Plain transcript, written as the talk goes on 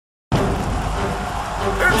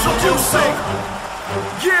Introducing,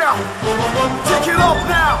 yeah, take it up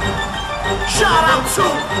now. Shout out to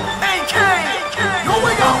AK. Here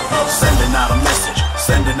we go. Sending out a message,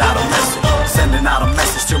 sending out a message, sending out a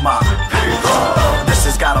message to my people. This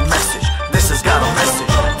has got a message, this has got a message,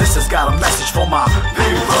 this has got a message for my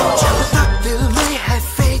people. जब तक दिल में है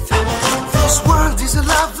faith, this world is a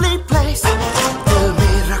lovely place. दिल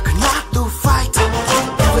में रखना तू fight,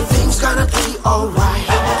 everything's gonna be alright.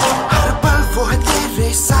 हर पल वो है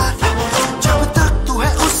तेरे साथ, जब तक तू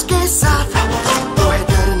है उसके साथ, तो है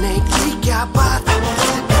डरने की क्या बात,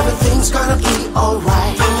 everything's gonna be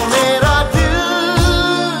alright. तू मेरा दिल,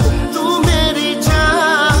 तू मेरी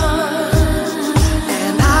जान,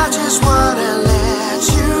 and I just wanna let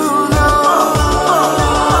you know.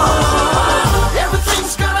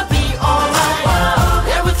 Everything's gonna be alright.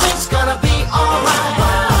 Everything's gonna be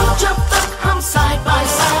alright. जब तक हम side by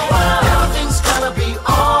side, everything's gonna be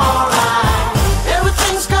alright.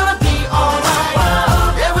 Everything's gonna be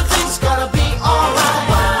alright. Everything's gonna be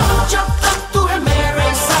alright. जब तक तू है मेरे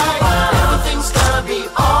side, everything's gonna be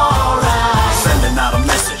alright. Sending out a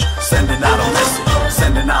message, sending out a message,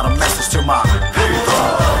 sending out a message to my people.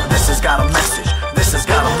 This has got a message, this has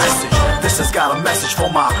got a message, this has got a message for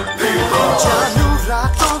my people. जानू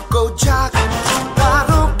रातों को जाग,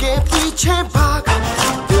 तारों के पीछे भाग,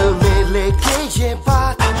 दिल में लेके ये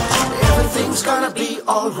बात, everything's gonna be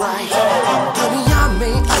alright. दुनिया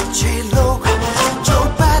में अच्छे लोग जो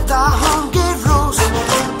पैदा होंगे रोज,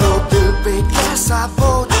 तो दिल पे कैसा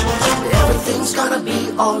बोझ, everything's gonna be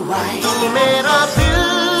alright. तू मेरा दिल,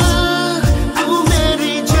 तू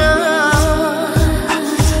मेरी जान,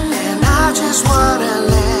 and I just wanna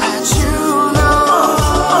let you know.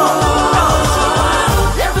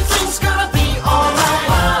 Everything's gonna be alright.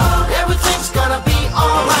 Everything's gonna be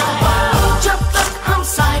alright. जब तक हम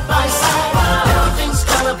side by side, everything's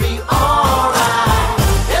gonna be alright.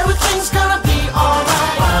 Everything's gonna be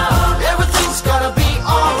alright. Everything's gonna be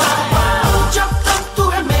alright. जब तक तू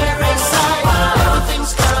है मेरे side,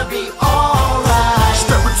 everything's gonna be alright.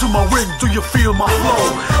 Step into my ring, do you feel my flow?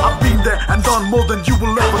 I've been there and done more than you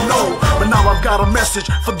will ever know. But now I've got a message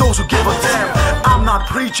for those who give a damn. I'm not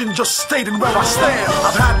preaching, just stating where I stand.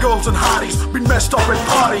 I've had girls and hotties, been messed up at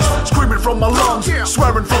parties, screaming from my lungs,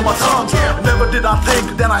 swearing from my tongue. Never did I think,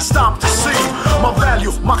 then I stopped to see my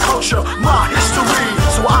value, my culture, my history.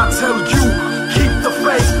 So I tell you, keep the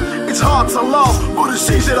faith. It's hard to love, but it's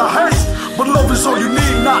easy to hate. But love is all you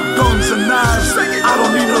need, not guns and knives. I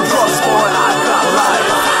don't need no drugs, boy, I got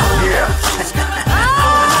life.